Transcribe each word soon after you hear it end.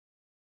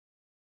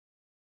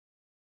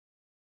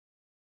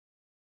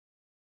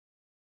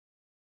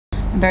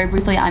Very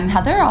briefly, I'm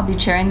Heather. I'll be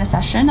chairing the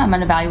session. I'm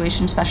an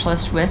evaluation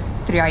specialist with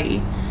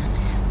 3IE.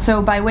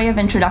 So by way of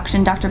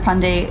introduction, Dr.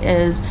 Pande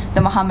is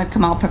the Muhammad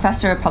Kamal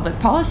Professor of Public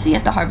Policy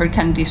at the Harvard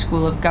Kennedy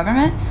School of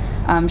Government.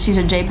 She's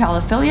a JPAL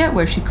affiliate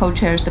where she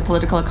co-chairs the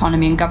Political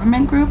Economy and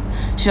Government Group.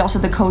 She's also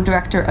the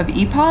co-director of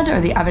EPOD,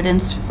 or the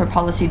Evidence for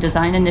Policy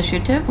Design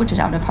Initiative, which is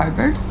out of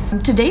Harvard.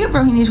 To date,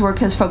 Rohini's work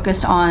has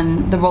focused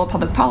on the role of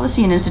public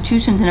policy and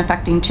institutions in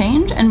affecting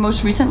change, and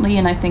most recently,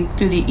 and I think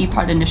through the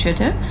EPOD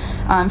initiative,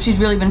 she's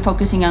really been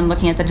focusing on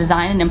looking at the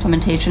design and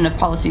implementation of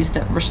policies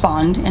that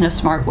respond in a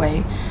smart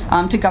way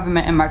to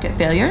government and market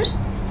failures.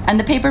 And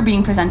the paper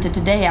being presented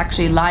today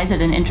actually lies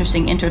at an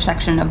interesting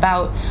intersection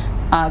about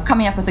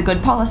coming up with a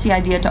good policy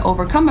idea to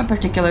overcome a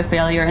particular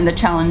failure and the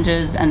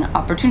challenges and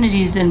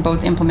opportunities in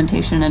both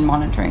implementation and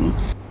monitoring.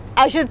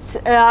 I should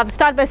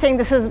start by saying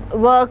this is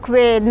work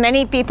with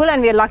many people,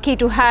 and we're lucky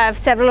to have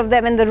several of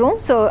them in the room.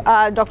 So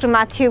Dr.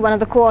 Mathew, one of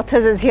the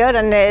co-authors, is here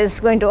and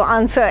is going to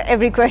answer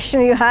every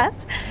question you have.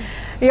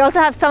 We also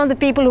have some of the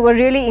people who were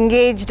really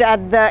engaged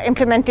at the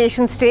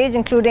implementation stage,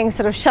 including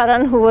sort of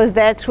Sharan, who was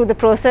there through the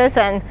process,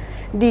 and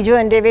Dijo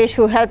and Devesh,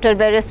 who helped at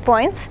various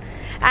points.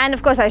 And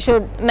of course, I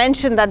should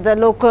mention that the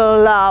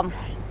local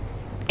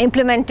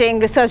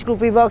implementing research group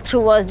we worked through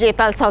was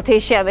JPAL South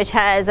Asia, which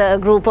has a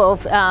group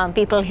of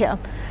people here.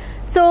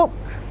 So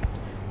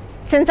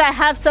since I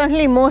have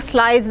certainly more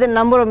slides than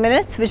number of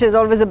minutes, which is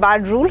always a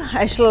bad rule,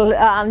 I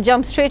shall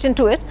jump straight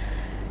into it.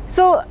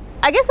 So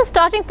I guess the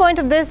starting point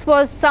of this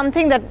was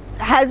something that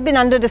has been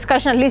under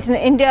discussion, at least in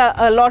India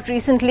a lot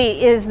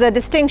recently, is the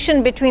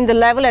distinction between the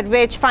level at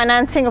which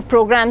financing of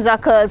programs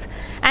occurs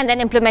and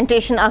then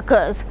implementation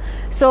occurs.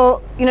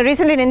 So,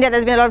 recently in India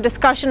there's been a lot of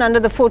discussion under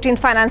the 14th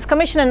Finance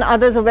Commission and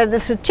others of whether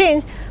this should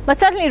change. But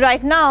certainly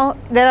right now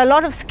there are a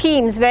lot of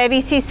schemes where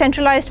we see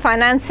centralized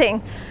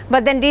financing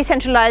but then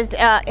decentralized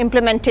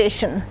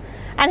implementation.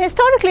 And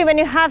historically, when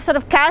you have sort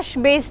of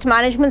cash-based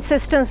management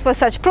systems for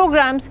such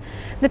programs,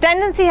 the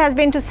tendency has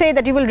been to say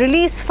that you will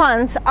release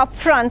funds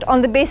upfront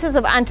on the basis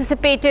of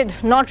anticipated,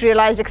 not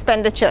realized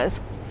expenditures.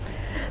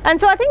 And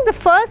so I think the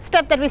first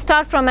step that we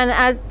start from, and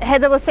as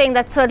Heather was saying,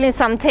 that's certainly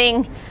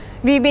something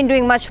we've been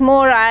doing much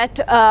more at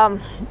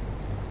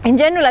in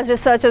general as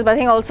researchers, but I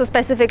think also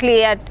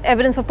specifically at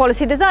Evidence for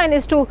Policy Design,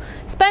 is to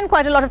spend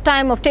quite a lot of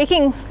time of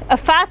taking a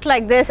fact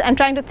like this and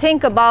trying to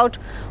think about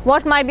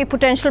what might be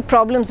potential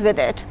problems with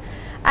it.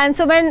 And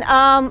so when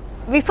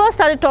we first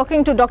started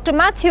talking to Dr.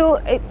 Mathew,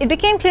 it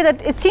became clear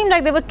that it seemed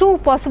like there were two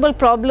possible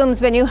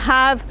problems when you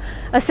have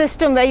a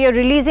system where you're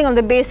releasing on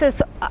the basis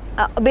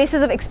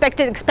of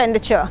expected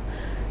expenditure.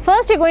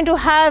 First, you're going to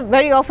have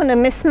very often a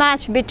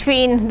mismatch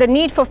between the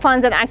need for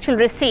funds and actual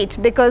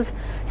receipt, because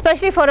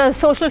especially for a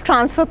social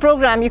transfer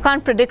program, you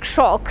can't predict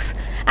shocks.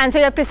 And so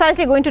you're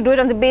precisely going to do it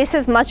on the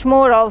basis much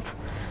more of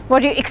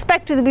what you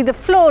expect to be the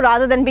flow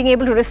rather than being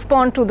able to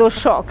respond to those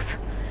shocks.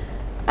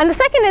 And the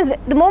second is,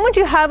 the moment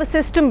you have a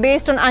system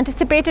based on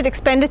anticipated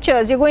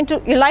expenditures, you're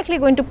likely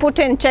going to put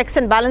in checks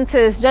and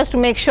balances just to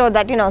make sure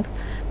that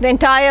the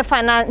entire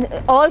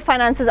all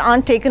finances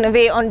aren't taken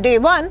away on day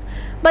one.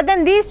 But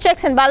then these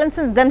checks and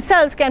balances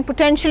themselves can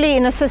potentially,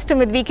 in a system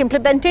with weak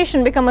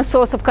implementation, become a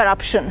source of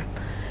corruption.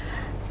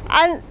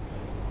 And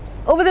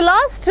over the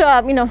last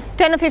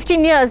 10 or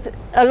 15 years,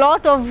 a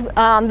lot of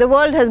the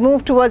world has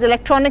moved towards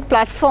electronic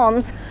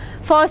platforms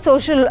for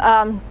social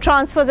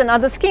transfers and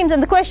other schemes,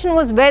 and the question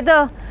was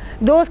whether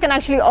those can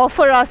actually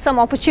offer us some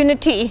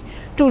opportunity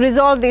to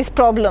resolve these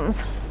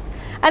problems.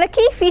 And a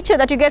key feature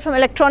that you get from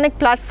electronic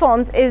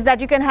platforms is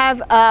that you can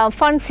have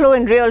fund flow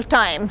in real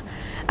time.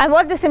 And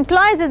what this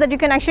implies is that you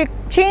can actually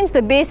change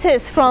the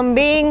basis from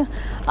being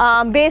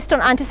based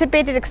on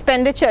anticipated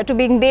expenditure to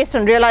being based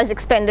on realized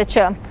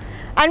expenditure.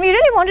 And we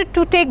really wanted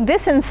to take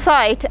this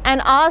insight and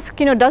ask,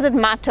 does it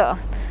matter?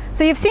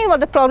 So you've seen what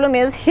the problem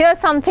is. Here's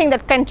something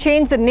that can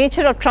change the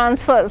nature of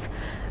transfers.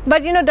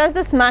 But does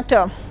this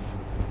matter?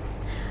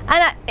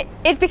 And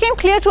it became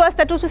clear to us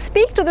that to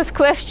speak to this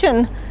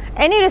question,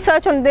 any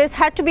research on this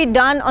had to be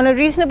done on a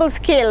reasonable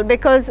scale,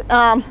 because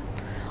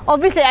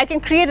obviously I can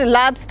create a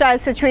lab style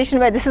situation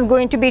where this is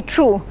going to be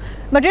true.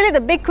 But really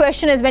the big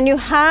question is, when you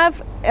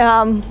have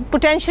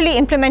potentially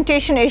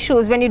implementation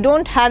issues, when you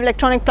don't have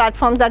electronic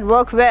platforms that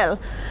work well,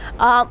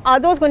 are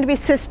those going to be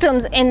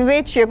systems in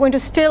which you're going to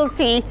still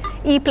see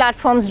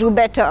e-platforms do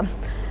better?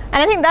 And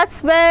I think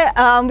that's where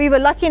we were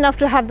lucky enough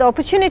to have the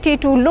opportunity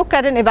to look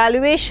at an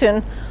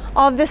evaluation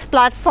of this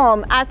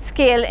platform at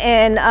scale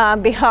in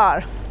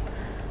Bihar.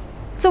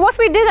 So what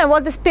we did, and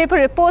what this paper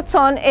reports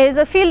on, is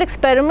a field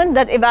experiment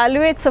that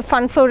evaluates a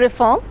fund flow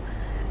reform.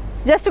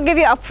 Just to give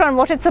you upfront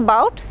what it's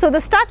about, so the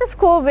status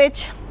quo,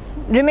 which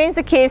remains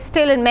the case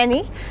still in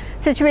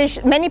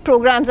many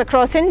programs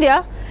across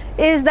India,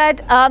 is that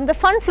the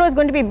fund flow is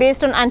going to be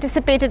based on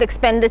anticipated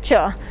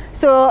expenditure.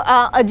 So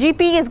a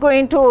GP is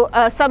going to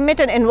submit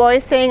an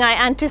invoice saying, I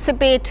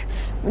anticipate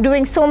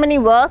doing so many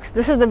works,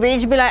 this is the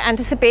wage bill I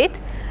anticipate.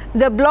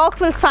 The block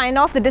will sign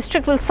off, the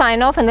district will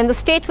sign off, and then the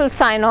state will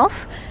sign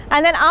off.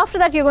 And then after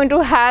that, you're going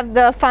to have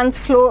the funds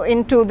flow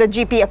into the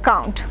GP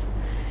account.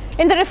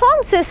 In the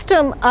reform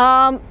system,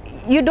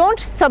 you don't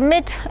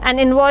submit an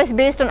invoice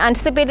based on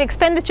anticipated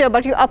expenditure,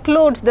 but you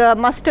upload the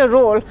muster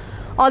roll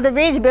or the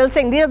wage bill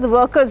saying these are the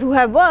workers who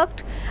have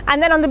worked,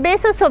 and then on the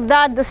basis of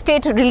that, the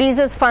state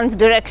releases funds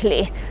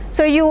directly.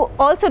 So you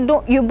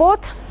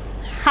both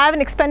have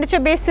an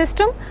expenditure-based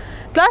system,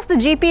 plus the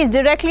GP is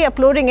directly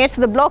uploading it,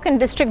 so the block and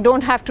district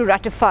don't have to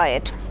ratify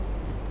it.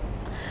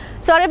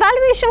 So our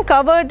evaluation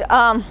covered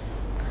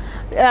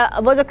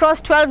was across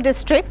 12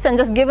 districts, and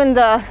just given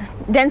the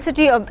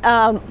density of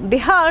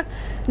Bihar,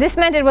 this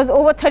meant it was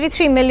over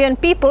 33 million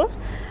people,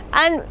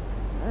 and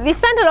we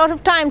spent a lot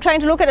of time trying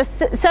to look at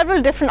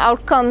several different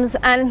outcomes,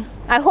 and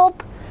I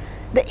hope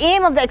the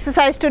aim of the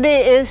exercise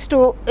today is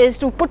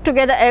to put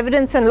together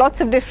evidence in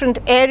lots of different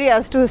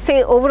areas to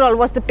say overall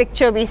what's the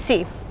picture we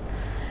see.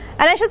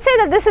 And I should say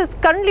that this is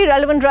currently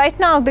relevant right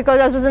now because,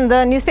 as was in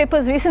the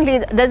newspapers recently,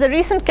 there's a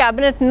recent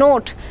cabinet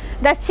note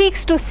that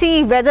seeks to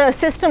see whether a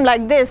system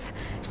like this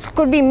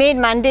could be made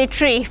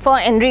mandatory for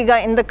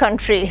NREGA in the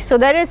country. So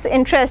there is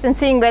interest in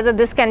seeing whether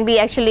this can be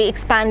actually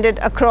expanded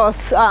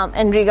across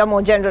NREGA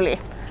more generally.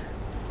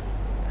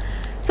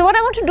 So what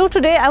I want to do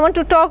today, I want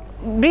to talk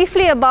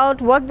briefly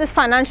about what this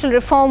financial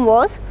reform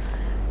was,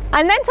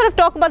 and then sort of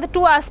talk about the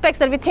two aspects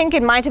that we think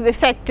it might have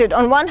affected.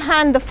 On one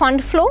hand, the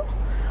fund flow,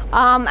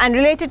 and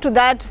related to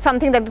that,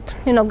 something that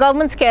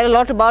governments care a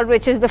lot about,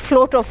 which is the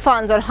float of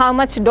funds, or how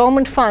much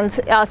dormant funds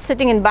are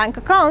sitting in bank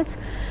accounts.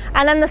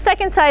 And on the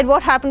second side,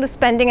 what happened to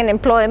spending and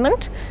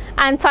employment.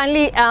 And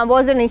finally,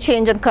 was there any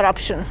change in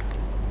corruption?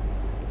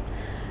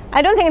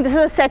 I don't think this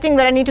is a setting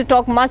where I need to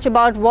talk much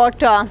about what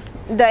the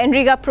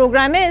NREGA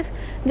program is.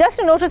 Just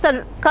to notice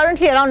that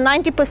currently around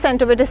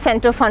 90% of it is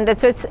center funded,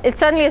 so it's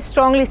certainly a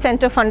strongly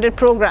center funded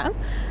program.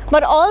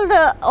 But all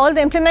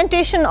the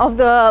implementation of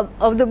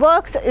the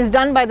works is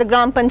done by the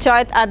Gram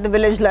Panchayat at the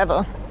village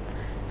level.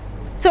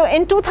 So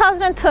in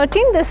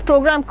 2013, this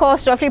program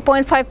cost roughly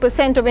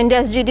 0.5% of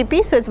India's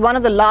GDP, so it's one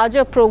of the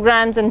larger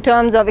programs in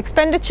terms of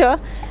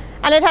expenditure,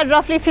 and it had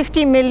roughly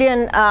 50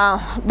 million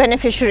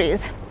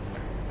beneficiaries.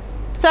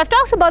 So I've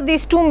talked about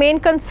these two main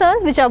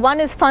concerns, which are,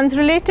 one is funds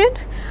related,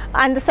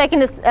 and the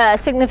second is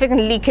significant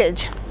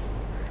leakage.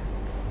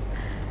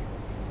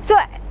 So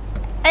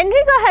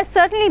NREGA has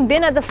certainly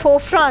been at the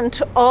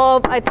forefront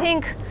of, I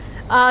think,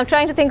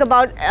 trying to think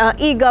about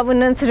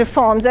e-governance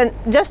reforms, and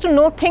just to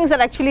note things that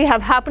actually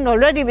have happened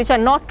already, which are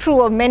not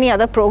true of many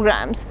other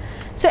programs.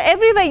 So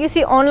everywhere you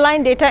see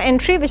online data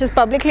entry, which is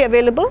publicly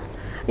available.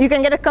 You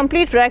can get a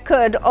complete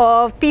record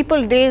of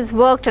people, days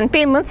worked, and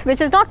payments,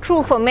 which is not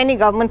true for many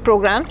government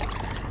programs.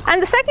 And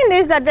the second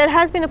is that there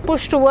has been a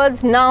push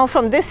towards now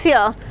from this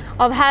year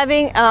of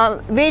having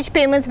wage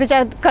payments which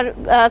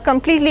are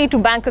completely to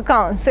bank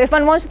accounts. So if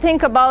one wants to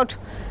think about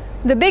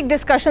the big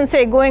discussion,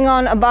 say, going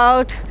on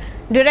about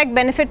direct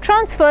benefit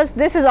transfers,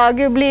 this is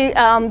arguably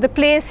the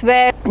place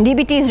where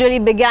DBTs really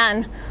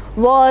began,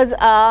 was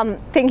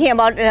thinking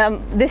about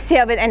this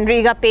year with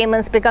NREGA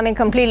payments becoming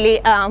completely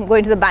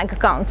going to the bank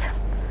accounts.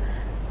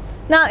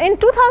 Now in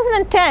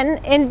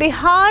 2010 in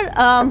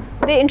Bihar,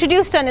 they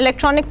introduced an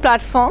electronic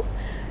platform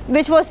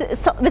which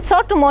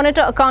sought to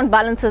monitor account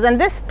balances, and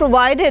this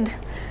provided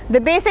the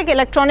basic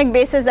electronic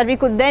basis that we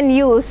could then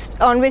use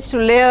on which to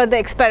layer the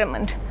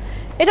experiment.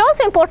 It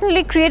also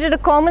importantly created a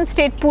common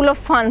state pool of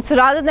funds. So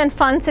rather than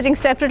funds sitting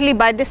separately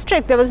by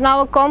district, there was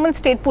now a common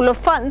state pool of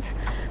funds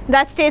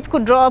that states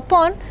could draw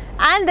upon,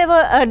 and there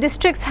were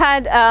districts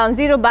had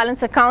zero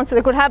balance accounts, so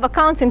they could have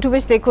accounts into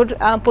which they could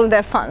pull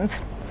their funds.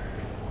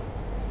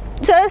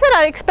 So as I said,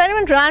 our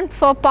experiment ran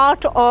for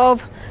part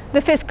of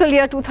the fiscal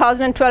year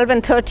 2012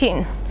 and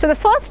 13. So the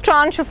first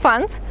tranche of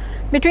funds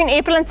between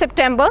April and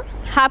September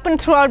happened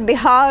throughout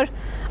Bihar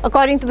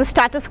according to the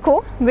status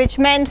quo, which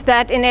meant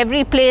that in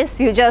every place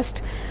you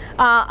just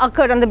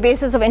occurred on the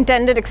basis of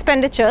intended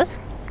expenditures.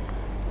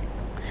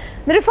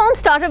 The reform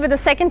started with the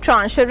second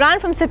tranche. So it ran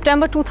from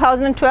September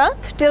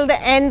 2012 till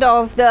the end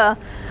of the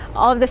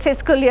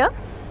fiscal year.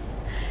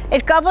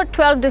 It covered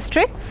 12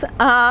 districts,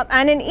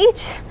 and in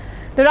each,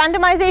 the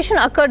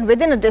randomization occurred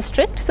within a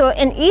district. So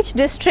in each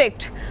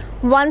district,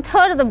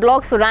 1/3 of the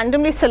blocks were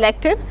randomly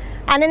selected,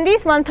 and in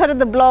these 1/3 of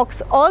the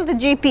blocks, all the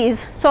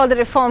GPs saw the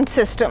reformed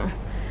system.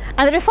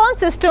 And the reformed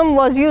system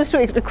was used to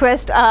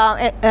request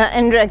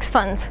NREGS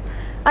funds.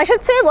 I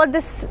should say what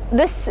this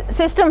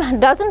system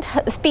doesn't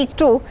speak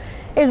to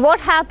is what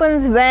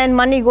happens when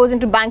money goes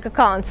into bank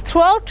accounts.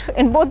 Throughout,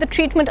 in both the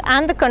treatment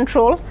and the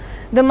control,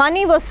 the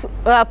money was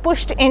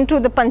pushed into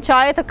the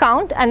panchayat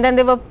account, and then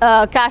there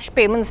were cash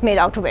payments made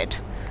out of it.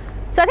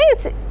 So I think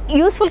it's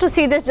useful to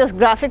see this just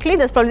graphically.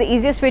 That's probably the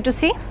easiest way to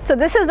see. So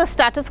this is the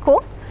status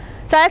quo.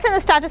 So as in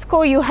the status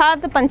quo, you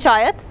have the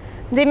panchayat.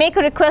 They make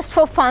a request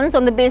for funds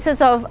on the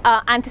basis of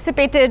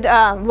anticipated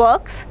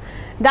works.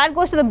 That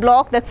goes to the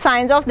block that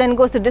signs off, then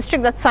goes to the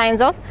district that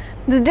signs off.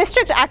 The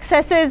district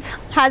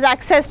has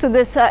access to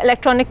this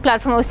electronic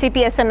platform of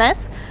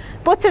CPSMS,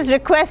 puts its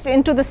request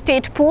into the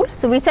state pool.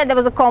 So we said there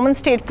was a common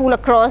state pool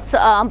across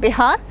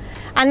Bihar,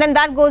 and then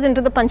that goes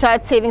into the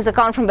panchayat savings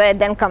account from where it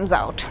then comes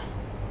out.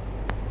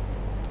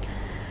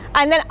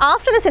 And then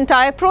after this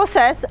entire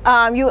process,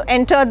 you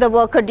enter the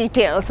worker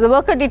details. The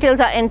worker details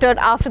are entered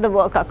after the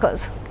work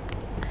occurs.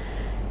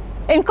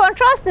 In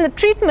contrast, in the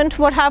treatment,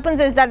 what happens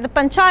is that the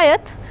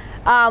panchayat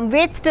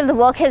waits till the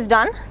work is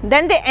done,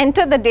 then they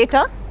enter the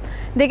data.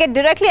 They get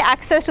directly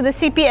access to the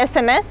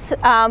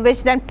CPSMS,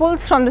 which then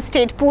pulls from the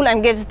state pool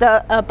and gives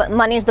the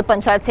money to the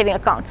panchayat saving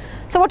account.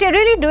 So what you're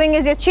really doing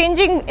is you're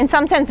changing, in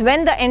some sense,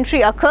 when the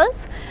entry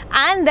occurs,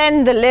 and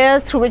then the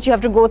layers through which you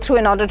have to go through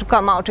in order to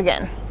come out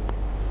again.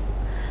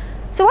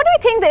 So what do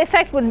we think the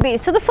effect would be?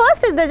 So the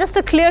first is there's just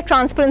a clear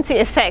transparency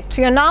effect.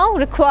 You're now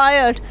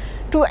required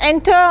to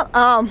enter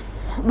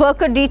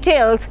worker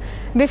details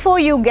before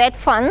you get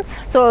funds.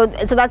 So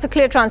that's a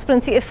clear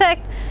transparency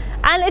effect.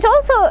 And it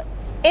also,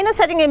 in a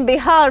setting in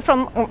Bihar,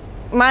 from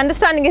my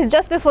understanding is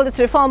just before this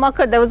reform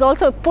occurred, there was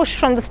also a push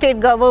from the state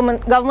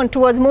government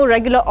towards more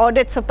regular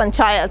audits of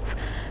panchayats.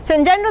 So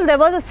in general, there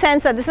was a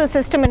sense that this is a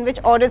system in which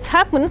audits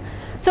happen.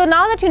 So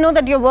now that you know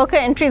that your worker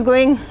entry is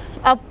going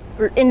up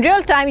in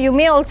real time, you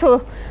may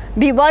also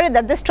be worried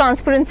that this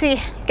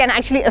transparency can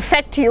actually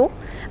affect you,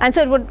 and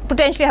so it would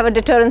potentially have a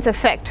deterrence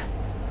effect.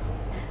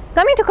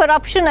 Coming to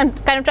corruption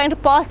and kind of trying to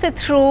pass it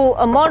through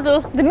a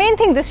model, the main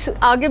thing this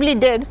arguably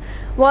did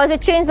was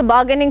it changed the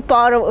bargaining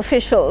power of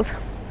officials.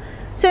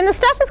 So in the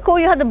status quo,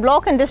 you had the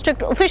block and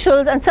district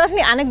officials, and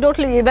certainly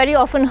anecdotally, we very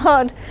often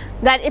heard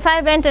that if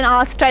I went and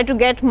tried to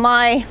get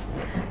my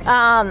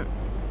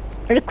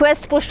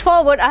request pushed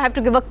forward, I have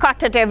to give a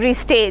cut at every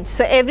stage.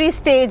 So every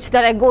stage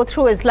that I go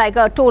through is like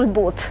a toll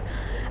booth.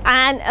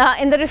 And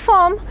in the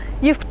reform,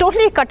 you've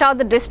totally cut out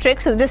the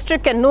district, so the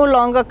district can no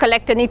longer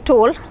collect any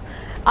toll.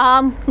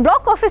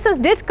 Block officers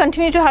did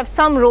continue to have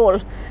some role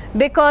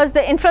because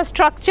the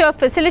infrastructure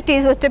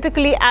facilities were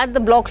typically at the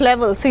block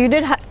level. So you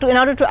did have to, in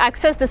order to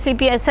access the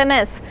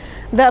CPSMS,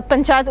 the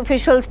panchayat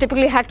officials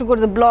typically had to go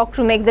to the block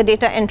to make the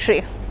data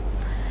entry.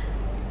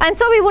 And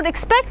so we would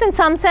expect in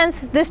some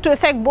sense this to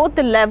affect both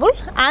the level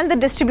and the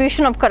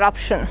distribution of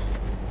corruption.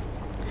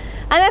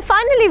 And then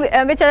finally,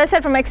 which as I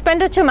said from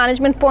expenditure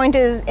management point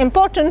is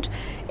important,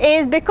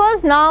 is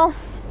because now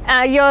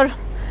you're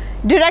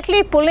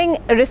directly pulling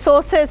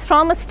resources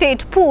from a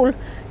state pool,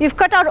 you've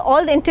cut out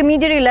all the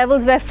intermediary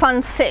levels where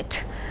funds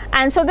sit.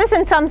 And so this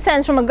in some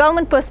sense from a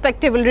government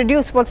perspective will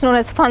reduce what's known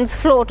as funds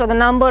float, or the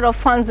number of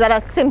funds that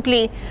are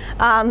simply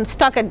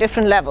stuck at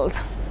different levels.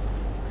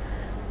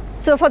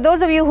 So for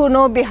those of you who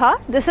know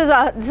Bihar, this is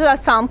our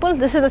sample.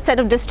 This is the set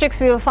of districts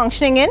we were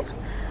functioning in.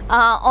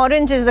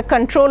 Orange is the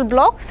control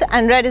blocks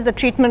and red is the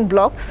treatment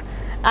blocks,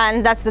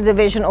 and that's the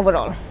division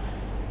overall.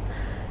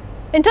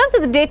 In terms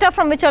of the data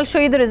from which I'll show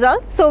you the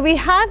results, so we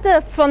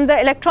have from the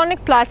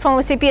electronic platform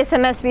of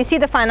CPSMS, we see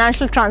the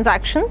financial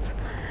transactions.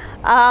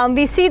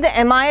 We see the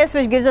MIS,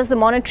 which gives us the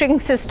monitoring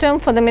system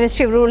for the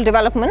Ministry of Rural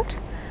Development.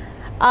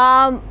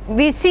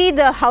 We see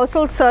the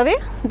household survey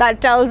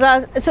that tells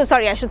us, so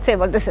sorry, I should say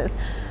what this is.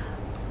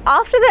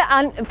 After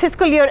the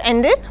fiscal year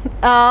ended,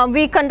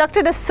 we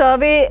conducted a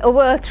survey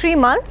over 3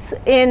 months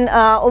in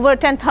over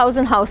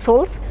 10,000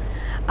 households.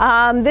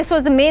 This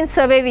was the main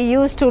survey we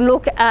used to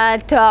look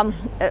at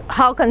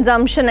how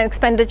consumption and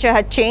expenditure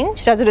had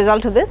changed as a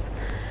result of this.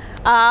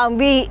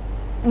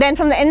 Then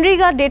from the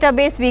NREGA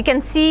database, we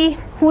can see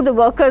who the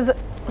workers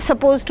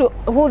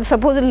who the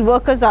supposed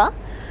workers are.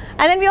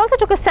 And then we also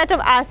took a set of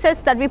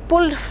assets that we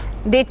pulled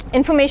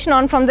information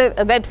on from the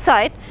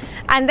website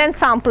and then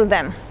sampled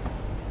them.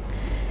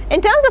 In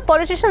terms of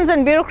politicians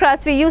and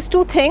bureaucrats, we use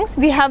two things.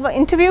 We have an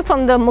interview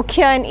from the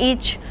mukhya in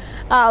each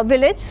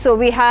village, so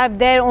we have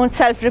their own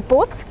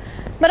self-reports.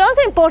 But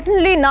also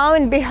importantly, now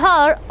in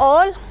Bihar,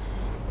 all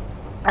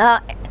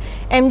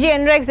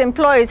MGNREG's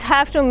employees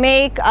have to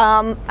make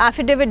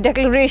affidavit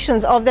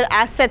declarations of their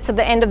assets at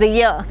the end of the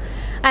year.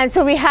 And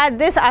so we had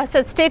this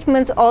asset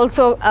statements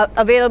also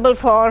available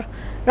for,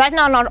 right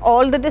now, not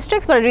all the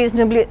districts, but a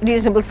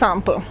reasonable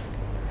sample.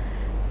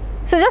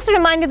 So just to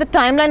remind you the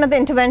timeline of the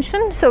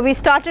intervention, so we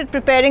started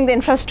preparing the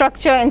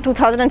infrastructure in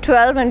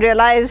 2012 and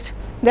realized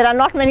there are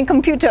not many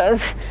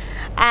computers.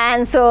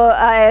 And so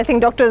I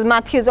think Dr.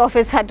 Mathew's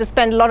office had to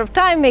spend a lot of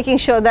time making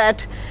sure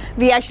that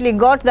we actually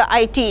got the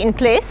IT in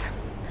place.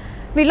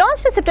 We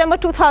launched in September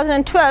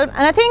 2012, and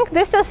I think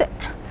this just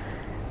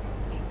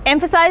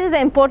emphasizes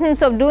the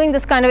importance of doing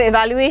this kind of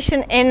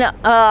evaluation in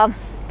a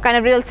kind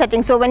of real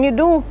setting. So when you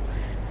do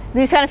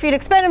these kind of field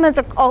experiments,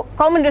 a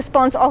common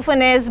response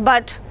often is,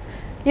 but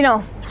you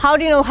know, how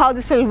do you know how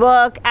this will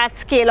work at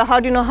scale, or how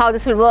do you know how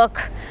this will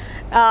work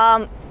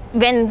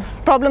when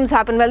problems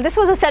happen? Well, this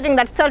was a setting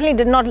that certainly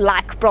did not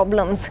lack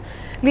problems.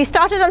 We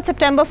started on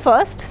September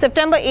 1st.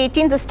 September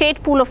 18th, the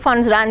state pool of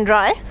funds ran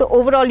dry. So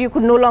overall, you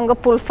could no longer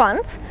pull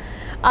funds.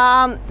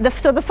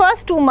 So the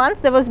first 2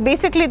 months, there was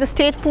basically the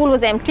state pool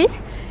was empty.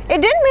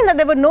 It didn't mean that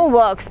there were no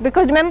works,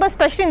 because remember,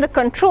 especially in the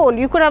control,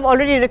 you could have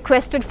already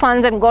requested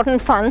funds and gotten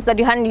funds that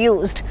you hadn't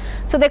used.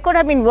 So there could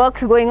have been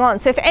works going on.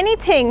 So if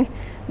anything,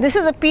 this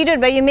is a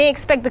period where you may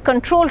expect the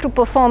control to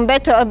perform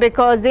better,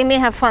 because they may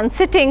have funds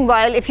sitting,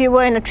 while if you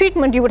were in a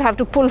treatment, you would have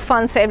to pull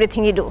funds for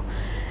everything you do.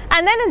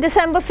 And then on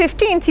December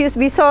 15th,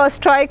 we saw a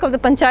strike of the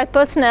Panchayat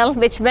personnel,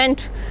 which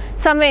went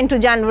somewhere into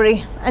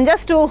January. And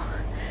just to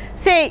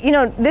say,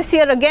 this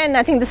year again,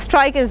 I think the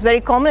strike is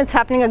very common. It's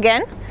happening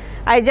again.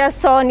 I just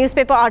saw a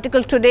newspaper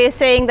article today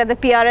saying that the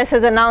PRS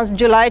has announced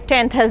July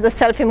 10th as the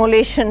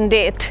self-immolation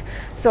date.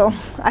 So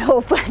I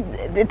hope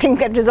the thing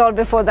get resolved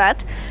before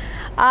that.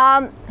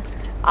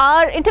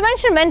 Our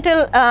intervention went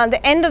till the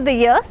end of the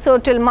year, so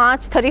till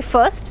March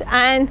 31st.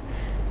 And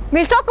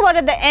we'll talk about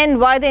at the end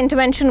why the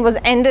intervention was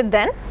ended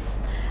then.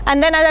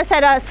 And then, as I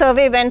said, our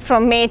survey went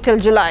from May till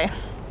July.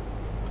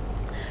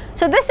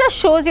 So this just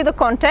shows you the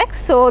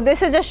context. So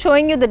this is just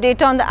showing you the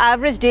data on the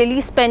average daily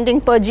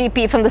spending per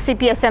GP from the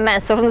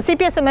CPSMS. So from the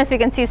CPSMS, we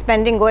can see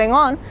spending going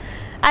on.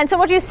 And so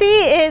what you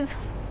see is,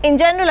 in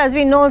general, as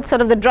we know,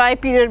 sort of the dry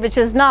period, which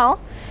is now,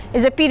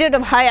 is a period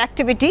of high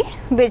activity,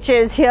 which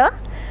is here.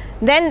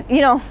 Then,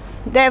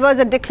 there was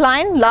a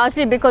decline,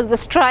 largely because of the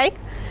strike.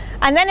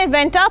 And then it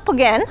went up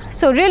again.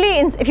 So really,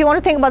 if you want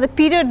to think about the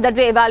period that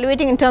we're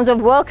evaluating in terms of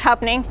work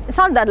happening, it's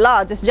not that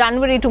large. It's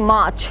January to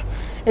March.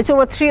 It's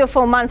over 3 or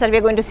 4 months that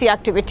we're going to see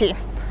activity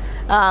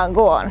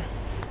go on.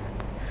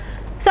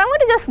 So I'm going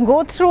to just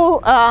go through,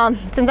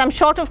 since I'm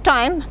short of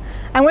time,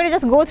 I'm going to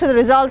just go through the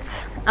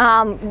results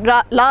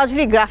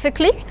largely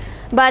graphically.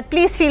 But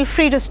please feel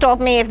free to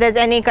stop me if there's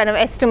any kind of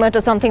estimate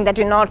or something that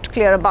you're not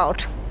clear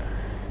about.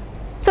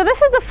 So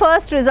this is the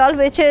first result,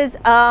 which is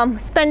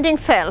spending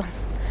fell.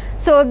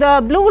 So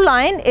the blue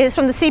line is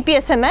from the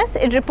CPSMS.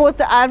 It reports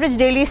the average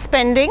daily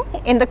spending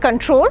in the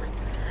control,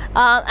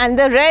 and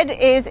the red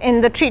is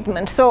in the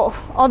treatment. So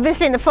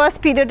obviously in the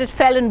first period it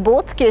fell in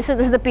both cases.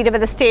 This is the period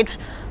where the state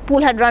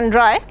pool had run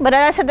dry. But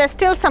as I said, there's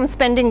still some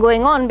spending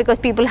going on because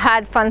people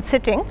had funds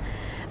sitting.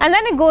 And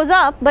then it goes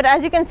up. But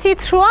as you can see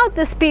throughout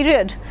this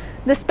period,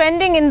 the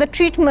spending in the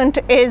treatment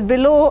is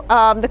below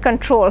the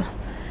control.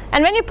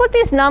 And when you put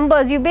these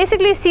numbers, you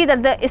basically see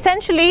that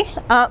essentially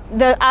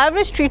the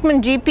average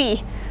treatment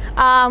GP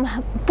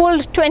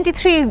pulled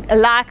 23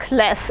 lakh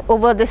less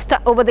over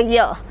the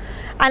year.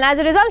 And as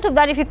a result of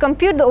that, if you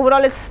compute the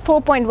overall, it's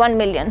 4.1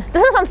 million.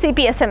 This is from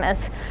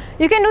CPSMS.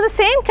 You can do the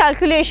same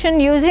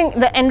calculation using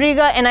the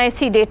NREGA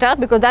NIC data,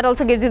 because that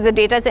also gives you the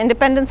data as an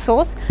independent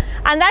source.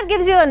 And that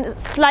gives you a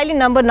slightly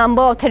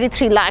number of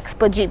 33 lakhs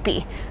per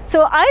GP.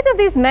 So either of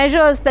these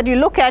measures that you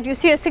look at, you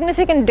see a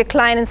significant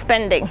decline in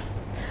spending.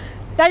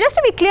 Now, just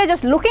to be clear,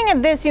 just looking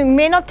at this, you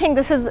may not think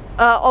this is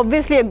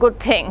obviously a good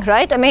thing,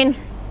 right? I mean,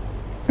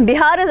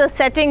 Bihar is a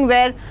setting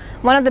where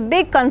one of the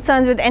big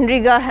concerns with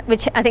NREGA,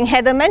 which I think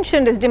Heather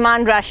mentioned, is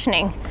demand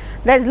rationing.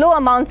 There's low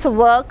amounts of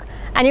work,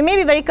 and you may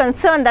be very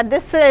concerned that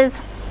this is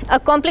a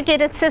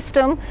complicated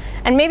system,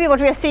 and maybe what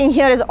we are seeing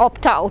here is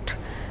opt-out.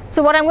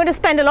 So what I'm going to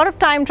spend a lot of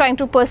time trying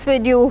to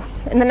persuade you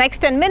in the next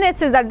 10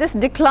 minutes is that this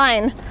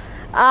decline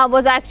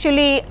was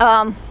actually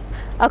a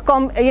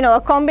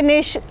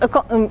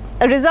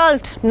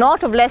result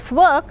not of less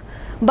work,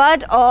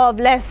 but of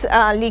less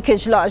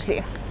leakage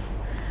largely.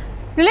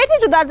 Related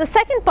to that, the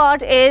second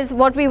part is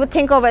what we would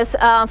think of as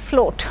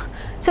float.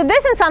 So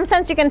this, in some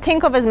sense, you can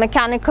think of as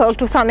mechanical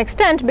to some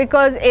extent,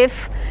 because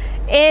if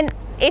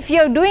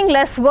you're doing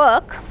less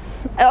work,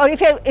 or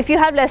if you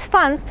have less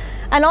funds,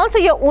 and also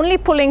you're only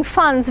pulling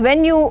funds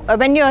when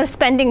you're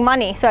spending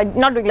money. So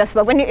not doing less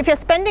work. If you're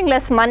spending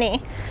less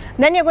money,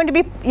 then you're going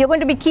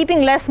to be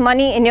keeping less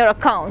money in your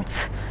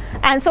accounts.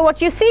 And so what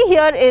you see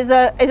here is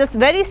a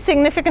very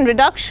significant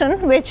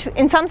reduction, which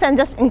in some sense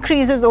just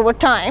increases over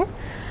time.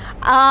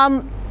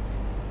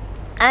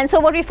 And so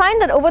what we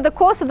find that over the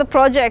course of the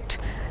project,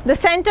 the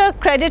center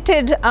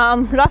credited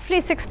roughly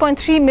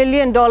 $6.3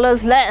 million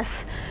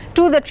less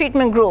to the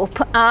treatment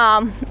group.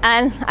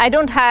 And I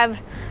don't have,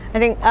 I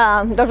think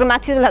Dr.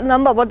 Mathew will have a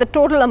number what the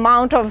total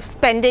amount of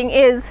spending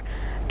is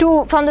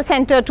from the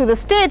center to the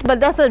state, but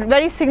that's a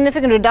very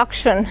significant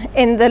reduction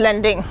in the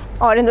lending,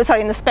 or in the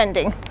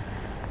spending.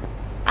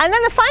 And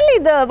then finally,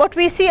 what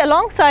we see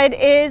alongside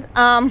is,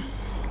 I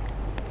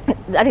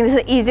think this is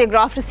an easier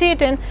graph to see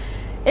it in.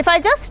 If I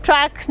just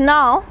track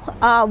now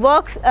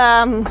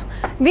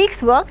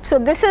weeks worked, so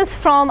this is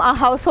from our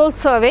household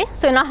survey.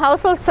 So in our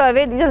household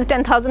survey, these are the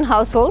 10,000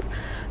 households.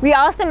 We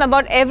asked them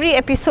about every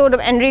episode of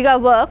NREGA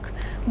work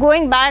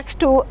going back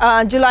to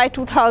July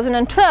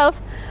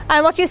 2012.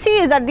 And what you see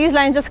is that these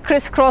lines just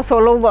crisscross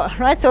all over,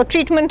 right? So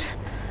treatment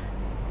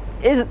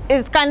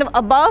is kind of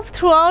above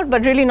throughout,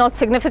 but really not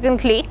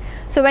significantly.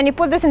 So when you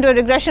put this into a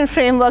regression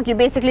framework, you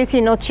basically see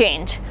no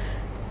change.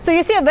 So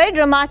you see a very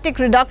dramatic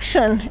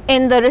reduction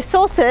in the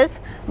resources,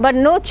 but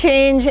no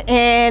change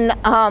in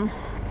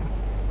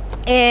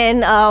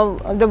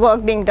the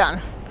work being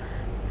done.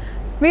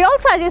 We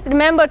also, as you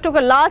remember, took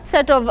a large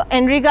set of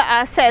NREGA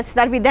assets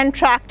that we then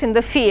tracked in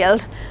the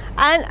field.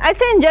 And I'd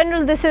say in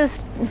general, this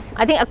is,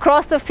 I think,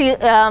 across the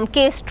field,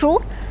 case true.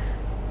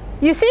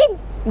 You see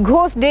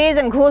ghost days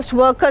and ghost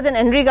workers in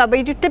NREGA,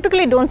 but you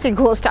typically don't see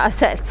ghost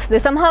assets. There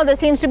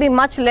seems to be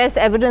much less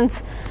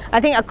evidence, I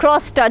think,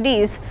 across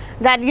studies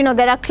that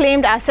there are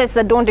claimed assets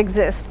that don't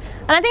exist.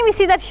 And I think we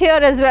see that here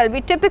as well. We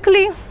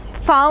typically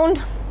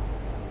found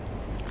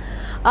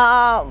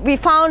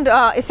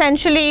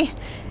essentially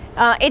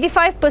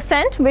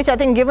 85%, which I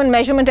think given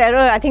measurement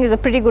error, I think is a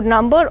pretty good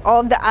number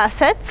of the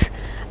assets.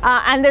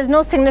 And there's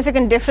no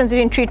significant difference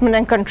between treatment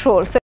and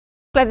control. So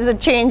there's a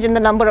change in the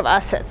number of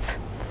assets.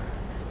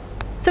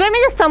 So let me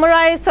just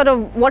summarize sort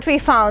of what we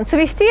found. So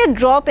we see a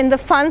drop in the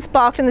funds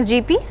parked in the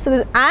GP.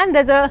 So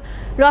there's a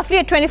roughly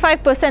a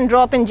 25%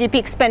 drop in GP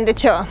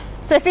expenditure.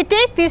 So if we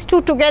take these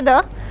two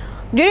together,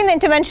 during the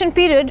intervention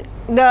period,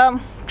 the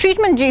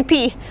treatment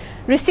GP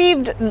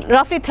received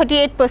roughly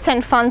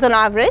 38% funds on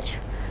average.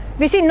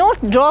 We see no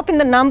drop in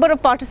the number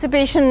of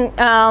participation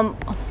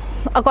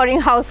according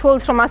to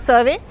households from our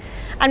survey.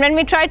 And when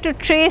we try to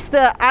trace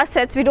the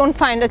assets, we don't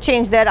find a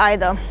change there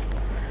either.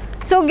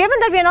 So given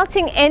that we are not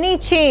seeing any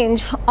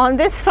change on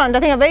this front, I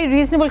think a very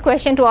reasonable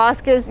question to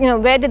ask is,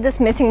 where did this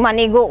missing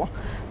money go?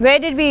 Where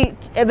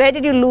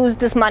did you lose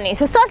this money?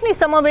 So certainly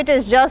some of it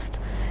is just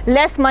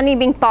less money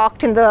being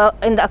parked in the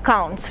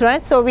accounts,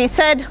 right? So we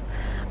said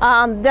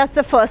that's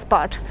the first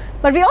part.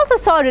 But we also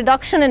saw a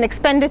reduction in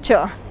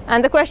expenditure.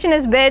 And the question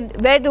is,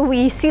 where do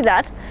we see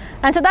that?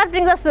 And so that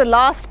brings us to the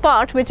last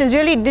part, which is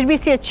really, did we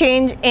see a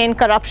change in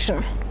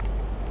corruption?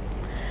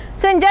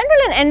 So in general,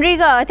 in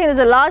NREGA, I think there's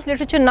a large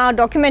literature now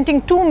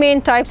documenting two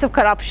main types of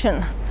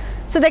corruption.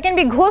 So there can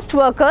be ghost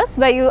workers,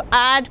 where you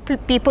add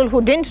people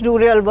who didn't do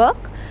real work.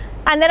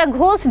 And there are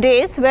ghost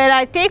days, where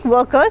I take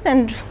workers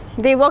and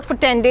they work for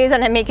 10 days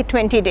and I make it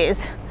 20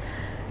 days.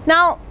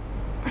 Now,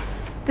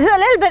 this is a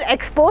little bit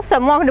exposed, so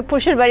I'm not going to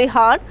push it very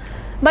hard.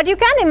 But you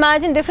can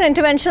imagine different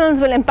interventions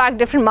will impact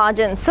different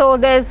margins. So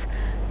there's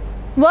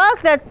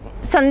work that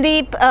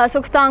Sandeep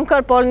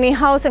Sukhtankar, Paul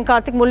Niehaus, and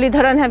Karthik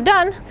Mullidharan have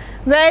done,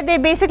 where they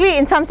basically,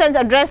 in some sense,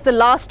 address the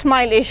last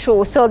mile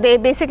issue. So they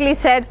basically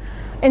said,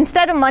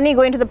 instead of money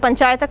going to the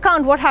panchayat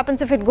account, what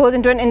happens if it goes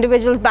into an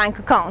individual's bank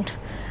account?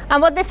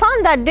 And what they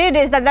found that did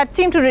is that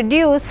seemed to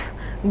reduce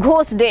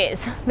ghost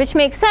days, which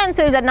makes sense,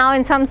 is that now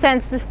in some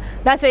sense,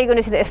 that's where you're going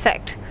to see the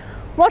effect.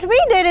 What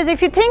we did is,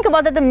 if you think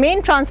about that, the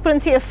main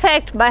transparency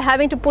effect by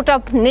having to put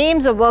up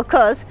names of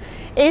workers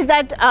is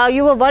that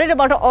you were worried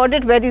about an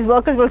audit where these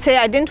workers will say,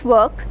 I didn't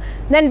work.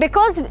 Then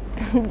because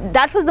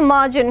that was the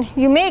margin,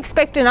 you may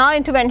expect in our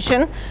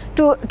intervention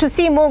to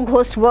see more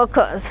ghost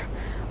workers.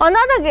 On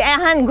the other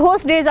hand,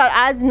 ghost days are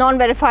as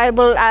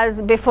non-verifiable as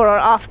before or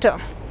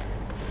after.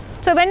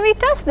 So when we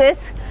test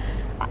this,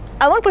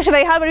 I won't push it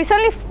very hard,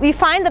 but we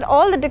find that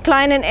all the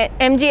decline in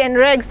MG and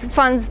regs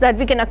funds that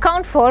we can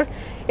account for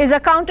is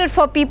accounted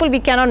for people we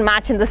cannot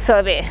match in the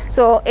survey.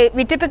 So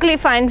we typically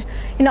find,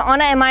 on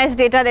our MIS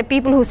data, there are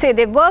people who say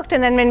they've worked,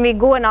 and then when we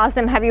go and ask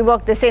them, have you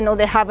worked, they say no,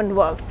 they haven't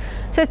worked.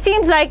 So it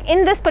seems like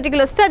in this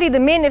particular study, the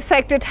main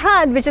effect it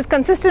had, which is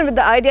consistent with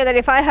the idea that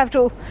if I have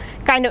to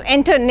kind of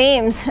enter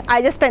names,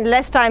 I just spend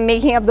less time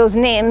making up those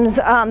names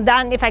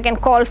than if I can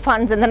call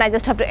funds and then I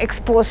just have to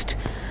ex-post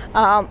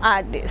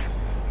add these.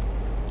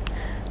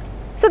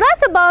 So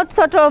that's about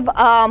sort of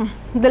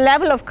the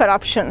level of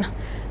corruption.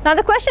 Now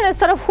the question is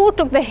sort of who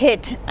took the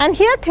hit, and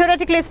here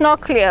theoretically it's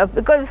not clear,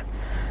 because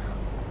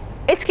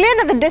it's clear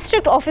that the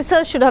district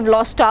officers should have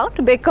lost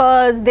out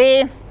because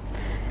they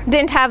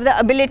didn't have the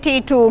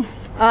ability to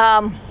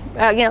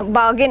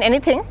bargain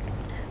anything.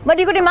 But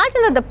you could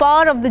imagine that the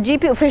power of the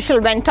GP official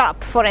went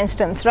up, for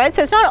instance, right?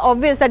 So it's not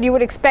obvious that you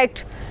would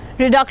expect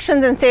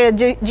reductions in, say, a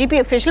GP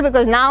official,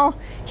 because now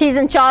he's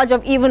in charge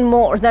of even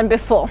more than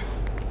before.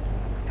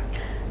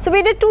 So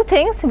we did two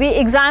things. We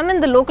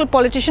examined the local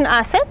politician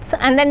assets,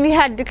 and then we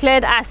had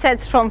declared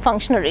assets from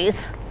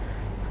functionaries.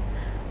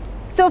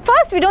 So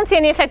first, we don't see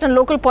any effect on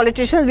local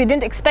politicians. We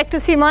didn't expect to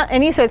see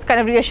any, so it's kind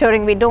of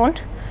reassuring we don't.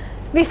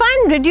 We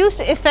find reduced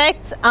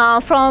effects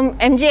from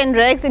MG and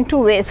regs in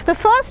two ways. The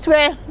first,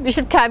 where we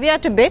should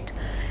caveat a bit,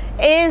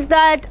 is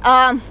that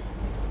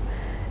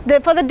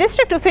for the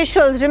district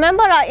officials,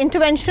 remember our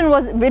intervention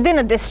was within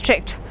a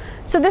district.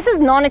 So this is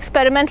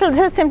non-experimental. This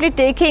is simply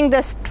taking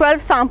the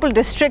 12 sample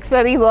districts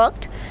where we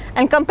worked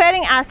and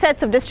comparing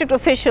assets of district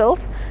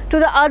officials to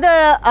the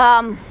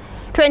other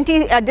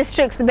 20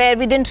 districts where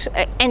we didn't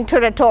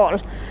enter at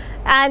all.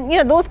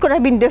 And those could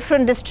have been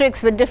different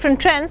districts with different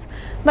trends.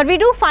 But we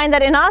do find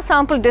that in our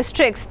sample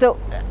districts,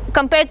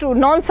 compared to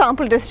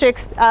non-sample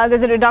districts,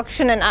 there's a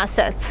reduction in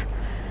assets.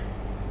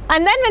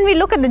 And then when we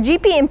look at the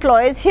GP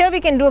employees, here we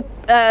can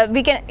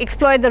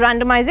exploit the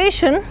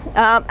randomization,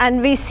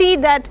 and we see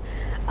that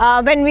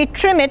when we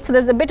trim it, so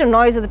there's a bit of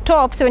noise at the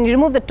top, so when you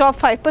remove the top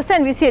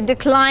 5%, we see a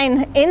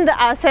decline in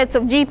the assets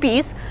of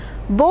GPs,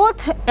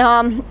 both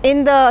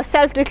in the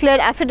self-declared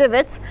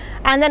affidavits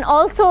and then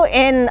also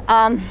in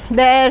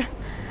their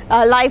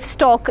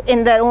livestock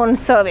in their own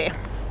survey.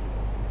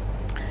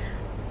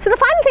 So the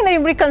final thing that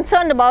you'll be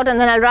concerned about, and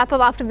then I'll wrap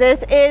up after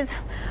this, is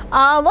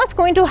what's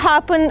going to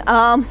happen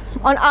on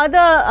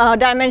other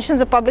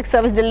dimensions of public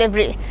service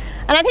delivery.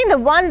 And I think the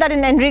one that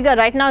in NREGA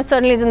right now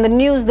certainly is in the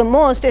news the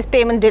most is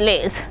payment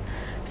delays.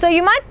 So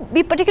you might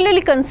be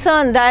particularly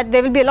concerned that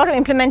there will be a lot of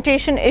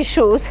implementation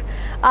issues.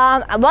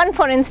 One,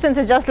 for instance,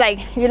 is just like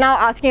you're now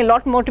asking a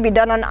lot more to be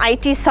done on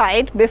IT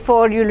side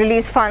before you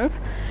release funds.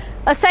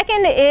 A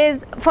second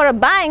is for a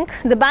bank,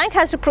 the bank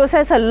has to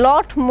process a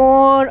lot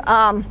more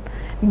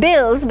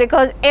bills,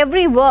 because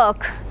every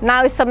work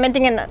now is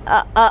submitting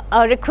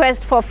a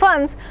request for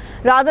funds,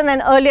 rather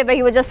than earlier where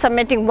you were just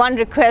submitting one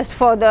request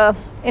for the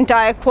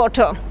entire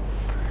quarter.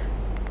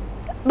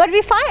 But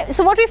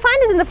what we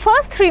find is in the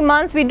first 3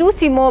 months, we do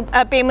see more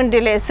payment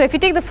delays. So if you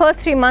take the first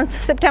 3 months,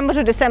 September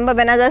to December,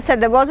 when, as I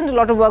said, there wasn't a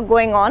lot of work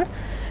going on,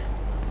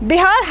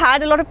 Bihar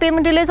had a lot of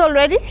payment delays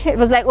already. It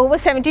was like over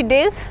 70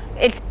 days.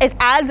 It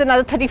adds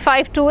another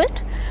 35 to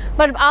it.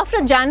 But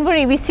after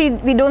January, we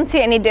don't see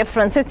any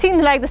difference. So it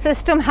seems like the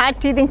system had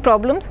teething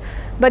problems,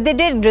 but they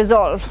did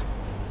resolve.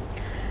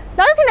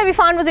 The other thing that we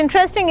found was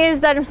interesting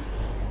is that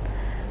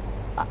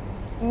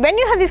when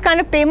you have these kind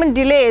of payment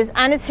delays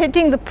and it's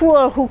hitting the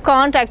poor who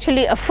can't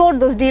actually afford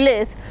those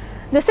delays,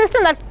 the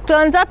system that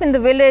turns up in the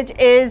village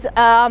is,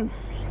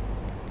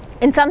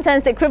 in some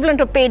sense, the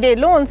equivalent of payday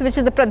loans, which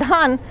is the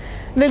pradhan,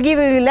 will give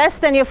you less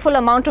than your full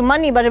amount of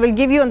money, but it will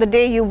give you on the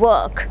day you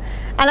work.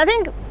 And I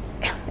think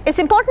it's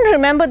important to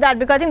remember that,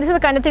 because I think this is the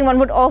kind of thing one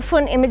would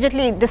often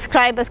immediately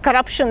describe as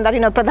corruption, that,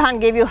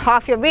 pradhan gave you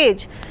half your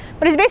wage.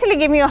 But it's basically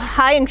giving you a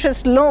high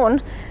interest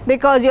loan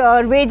because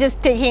your wage is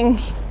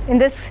taking, in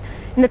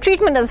the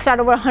treatment at the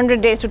start, over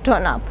 100 days to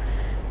turn up.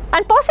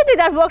 And possibly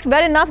that worked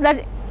well enough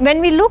that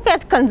when we look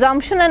at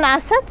consumption and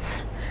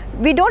assets,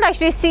 we don't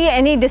actually see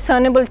any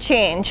discernible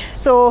change.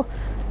 So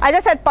as I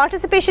said,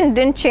 participation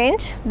didn't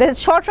change. There's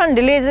short-run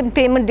delays in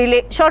payment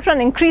short-run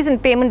increase in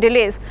payment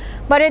delays,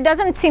 but it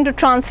doesn't seem to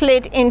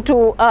translate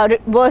into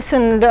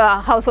worsened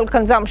household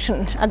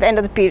consumption at the end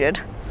of the period.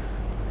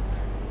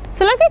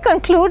 So let me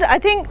conclude. I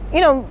think,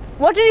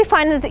 what did we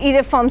find in this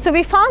e-reform? So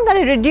we found that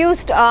it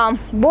reduced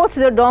both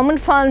the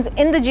dormant funds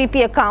in the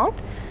GP account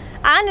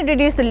and it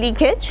reduced the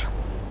leakage.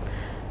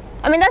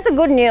 I mean, that's the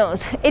good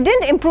news. It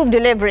didn't improve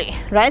delivery,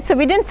 right? So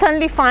we didn't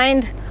suddenly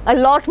find a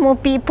lot more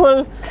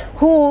people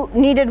who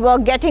needed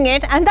work getting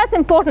it. And that's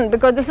important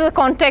because this is a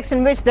context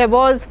in which there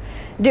was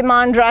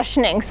demand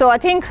rationing. So I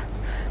think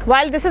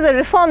while this is a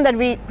reform that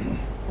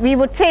we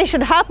would say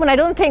should happen, I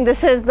don't think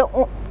this is the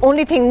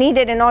only thing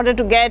needed in order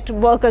to get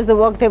workers the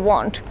work they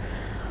want.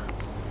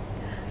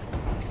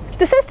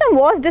 The system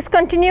was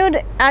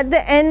discontinued at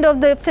the end of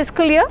the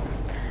fiscal year.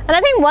 And I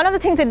think one of the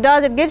things it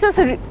does, it gives us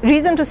a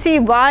reason to see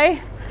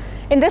why,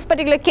 in this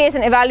particular case,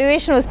 an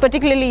evaluation was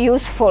particularly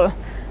useful.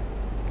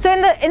 So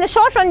in the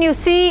short run, you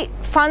see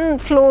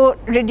fund flow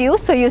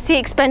reduce. So you see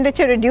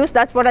expenditure reduce.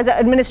 That's what, as an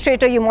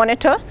administrator, you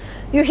monitor.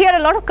 You hear a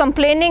lot of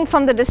complaining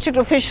from the district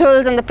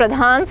officials and the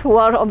pradhans who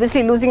are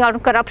obviously losing out on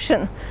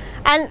corruption.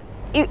 And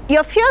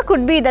your fear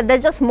could be that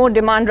there's just more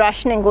demand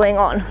rationing going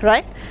on,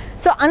 right?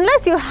 So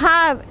unless you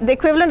have the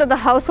equivalent of the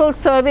household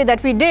survey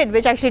that we did,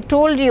 which actually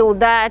told you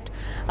that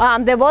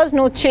there was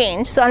no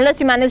change, so unless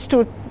you manage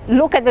to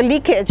look at the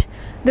leakage,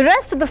 the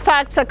rest of the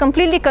facts are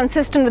completely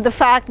consistent with the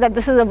fact that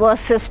this is a worse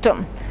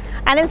system.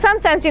 And in some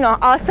sense,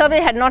 our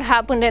survey had not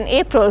happened in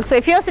April. So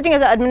if you're sitting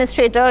as an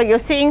administrator, you're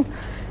seeing,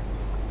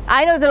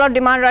 I know there's a lot of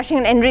demand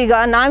rationing in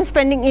NREGA, now I'm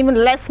spending even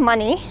less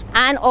money,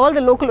 and all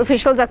the local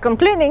officials are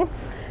complaining,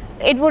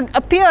 it would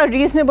appear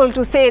reasonable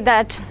to say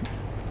that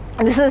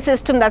this is a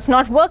system that's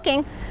not working.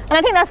 And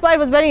I think that's why it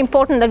was very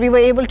important that we were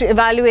able to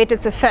evaluate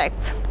its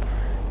effects.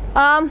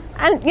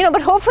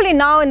 But hopefully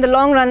now in the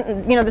long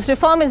run, this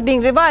reform is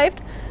being revived.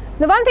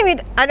 The one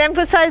thing I'd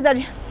emphasize that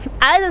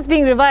as it's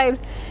being revived,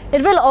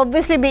 it will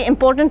obviously be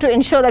important to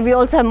ensure that we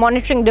also have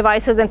monitoring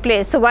devices in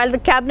place. So while the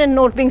cabinet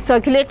note being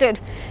circulated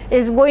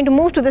is going to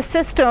move to the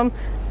system,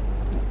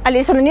 at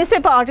least from the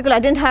newspaper article, I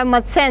didn't have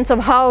much sense of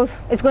how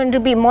it's going to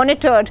be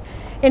monitored,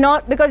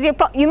 because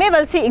you may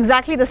well see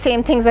exactly the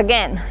same things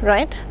again,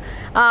 right?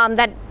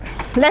 That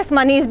less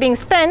money is being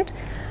spent,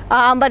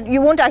 but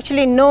you won't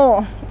actually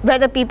know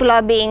whether people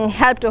are being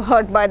helped or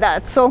hurt by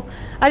that. So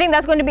I think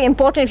that's going to be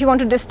important if you want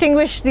to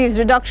distinguish these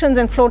reductions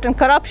in float and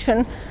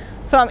corruption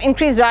from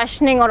increased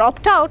rationing or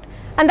opt-out.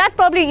 And that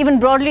probably even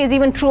broadly is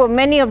even true of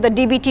many of the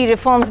DBT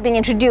reforms being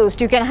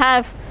introduced. You can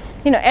have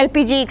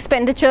LPG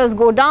expenditures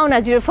go down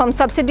as you reform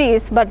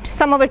subsidies, but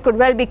some of it could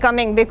well be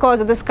coming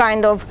because of this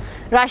kind of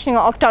rationing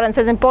or opt-out, and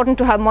so it's important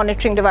to have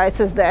monitoring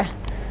devices there.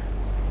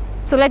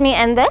 So let me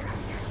end there.